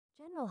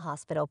General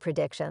Hospital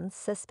predictions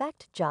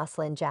suspect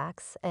Jocelyn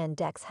Jacks and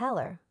Dex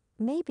Heller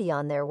may be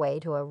on their way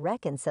to a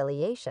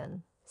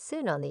reconciliation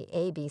soon on the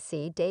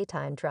ABC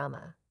daytime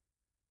drama.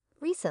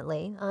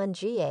 Recently, on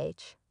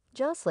GH,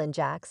 Jocelyn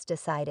Jacks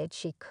decided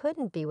she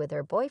couldn't be with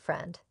her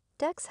boyfriend,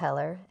 Dex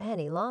Heller,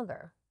 any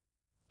longer.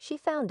 She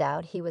found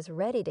out he was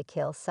ready to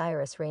kill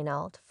Cyrus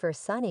Renault for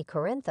Sonny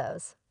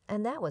Corinthos,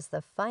 and that was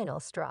the final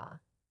straw.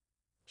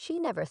 She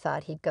never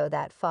thought he'd go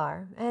that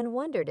far and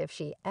wondered if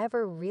she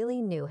ever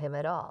really knew him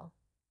at all.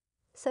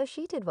 So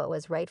she did what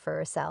was right for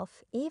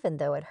herself, even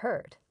though it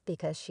hurt,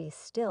 because she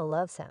still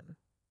loves him.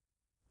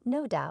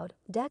 No doubt,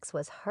 Dex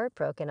was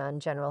heartbroken on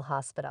General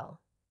Hospital.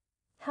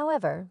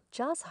 However,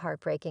 Jo's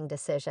heartbreaking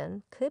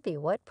decision could be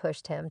what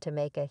pushed him to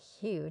make a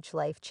huge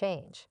life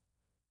change.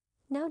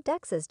 Now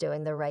Dex is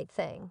doing the right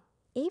thing,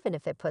 even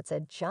if it puts a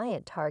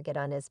giant target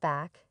on his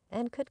back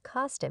and could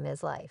cost him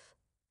his life.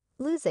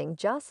 Losing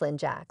Jocelyn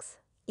Jacks,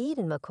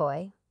 Eden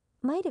McCoy,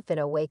 might have been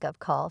a wake-up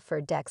call for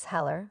Dex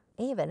Heller,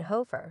 even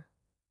Hofer.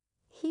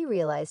 He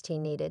realized he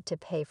needed to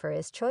pay for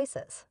his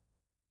choices.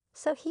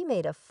 So he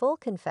made a full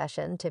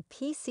confession to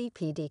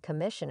PCPD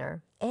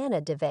Commissioner Anna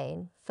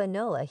Devane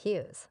Finola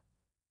Hughes.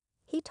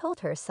 He told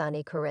her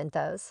Sonny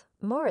Corinthos,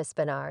 Maurice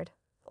Bernard,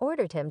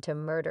 ordered him to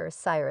murder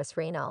Cyrus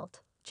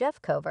Renault,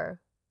 Jeff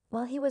Cover,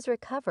 while he was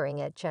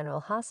recovering at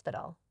General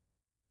Hospital.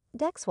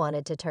 Dex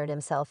wanted to turn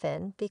himself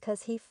in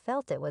because he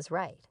felt it was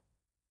right.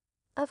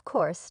 Of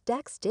course,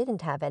 Dex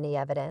didn't have any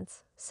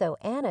evidence, so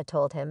Anna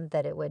told him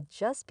that it would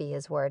just be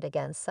his word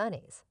against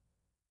Sonny's.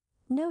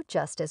 No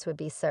justice would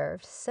be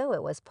served, so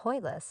it was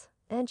pointless,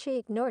 and she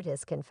ignored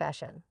his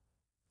confession.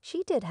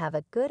 She did have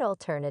a good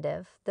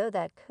alternative, though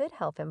that could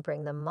help him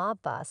bring the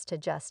mob boss to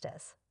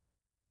justice.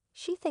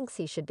 She thinks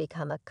he should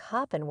become a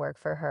cop and work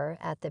for her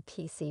at the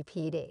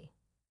PCPD.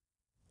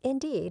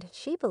 Indeed,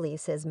 she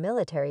believes his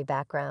military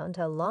background,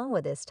 along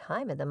with his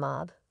time in the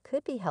mob,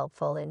 could be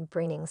helpful in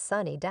bringing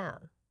Sonny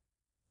down.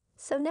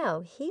 So now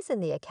he's in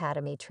the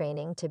academy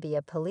training to be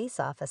a police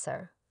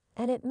officer,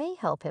 and it may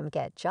help him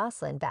get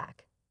Jocelyn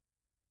back.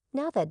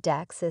 Now that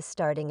Dex is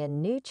starting a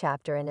new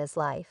chapter in his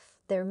life,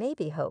 there may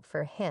be hope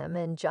for him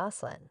and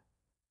Jocelyn.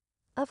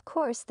 Of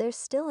course, they're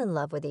still in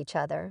love with each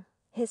other.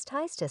 His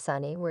ties to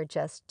Sonny were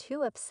just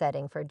too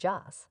upsetting for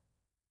Joss.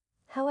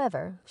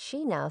 However,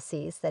 she now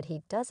sees that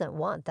he doesn't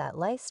want that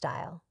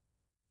lifestyle.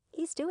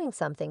 He's doing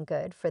something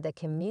good for the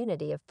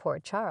community of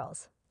Port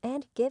Charles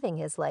and giving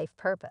his life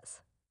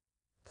purpose.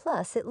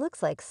 Plus, it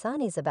looks like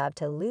Sonny's about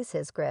to lose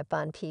his grip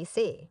on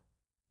PC,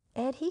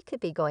 and he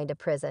could be going to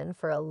prison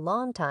for a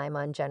long time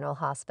on General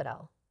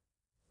Hospital.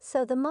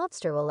 So the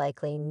mobster will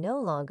likely no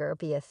longer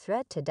be a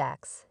threat to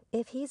Dex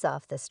if he's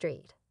off the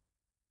street.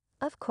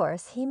 Of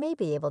course, he may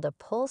be able to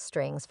pull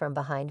strings from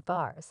behind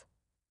bars.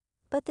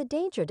 But the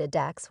danger to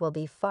Dex will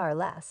be far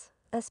less,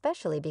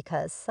 especially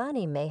because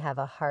Sonny may have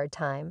a hard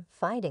time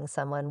finding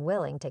someone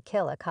willing to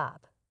kill a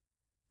cop.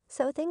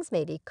 So things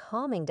may be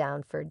calming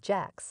down for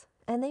Dex,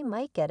 and they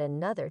might get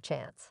another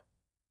chance.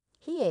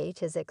 He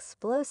is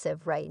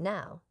explosive right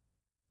now.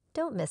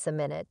 Don't miss a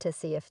minute to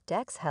see if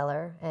Dex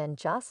Heller and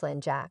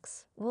Jocelyn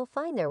Jacks will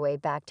find their way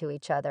back to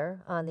each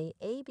other on the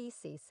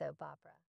ABC soap opera.